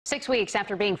6 weeks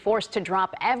after being forced to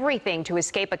drop everything to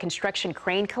escape a construction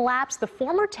crane collapse, the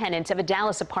former tenants of a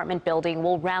Dallas apartment building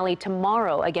will rally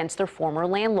tomorrow against their former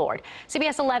landlord.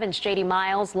 CBS 11's JD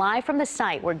Miles live from the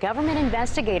site where government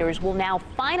investigators will now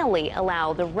finally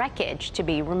allow the wreckage to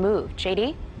be removed.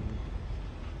 JD?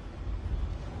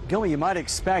 Gilly, you might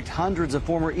expect hundreds of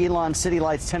former Elan City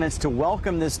Lights tenants to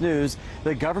welcome this news.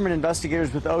 The government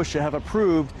investigators with OSHA have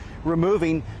approved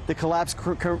removing the collapsed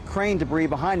crane debris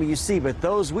behind me you see, but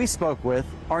those we spoke with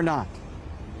are not.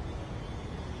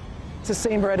 It's the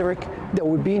same rhetoric that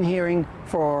we've been hearing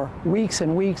for weeks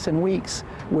and weeks and weeks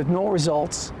with no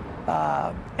results,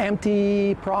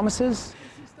 empty promises.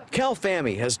 Cal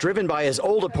Fahmy has driven by his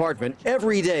old apartment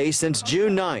every day since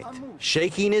June 9th,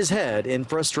 shaking his head in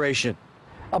frustration.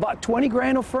 About 20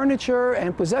 grand of furniture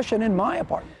and possession in my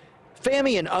apartment.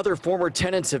 Fahmy and other former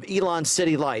tenants of Elan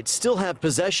City Lights still have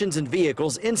possessions and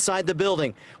vehicles inside the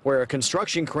building, where a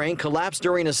construction crane collapsed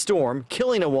during a storm,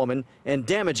 killing a woman and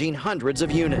damaging hundreds of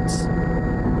units.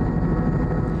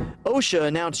 OSHA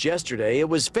announced yesterday it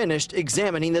was finished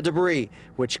examining the debris,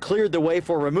 which cleared the way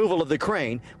for removal of the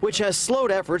crane, which has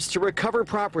slowed efforts to recover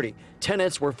property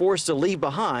tenants were forced to leave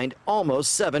behind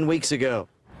almost 7 weeks ago.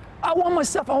 I want my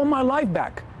stuff, I want my life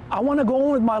back. I want to go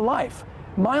on with my life.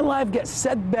 My life gets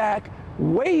set back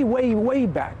way, way, way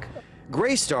back.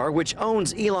 Graystar, which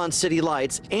owns Elan City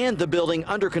Lights and the building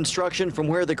under construction from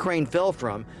where the crane fell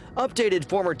from, updated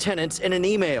former tenants in an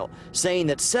email saying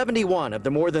that 71 of the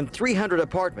more than 300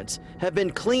 apartments have been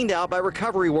cleaned out by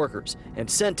recovery workers and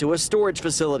sent to a storage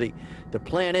facility. The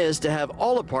plan is to have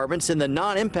all apartments in the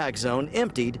non-impact zone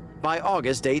emptied by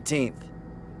August 18th.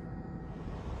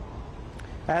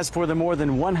 As for the more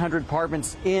than 100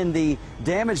 apartments in the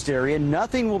damaged area,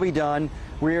 nothing will be done,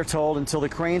 we are told, until the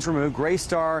crane's removed.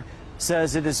 Graystar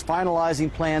says it is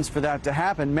finalizing plans for that to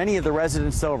happen. Many of the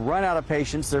residents, though, have run out of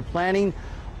patience. They're planning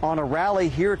on a rally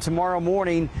here tomorrow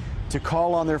morning to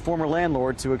call on their former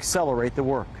landlord to accelerate the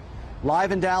work.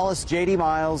 Live in Dallas, JD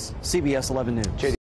Miles, CBS 11 News.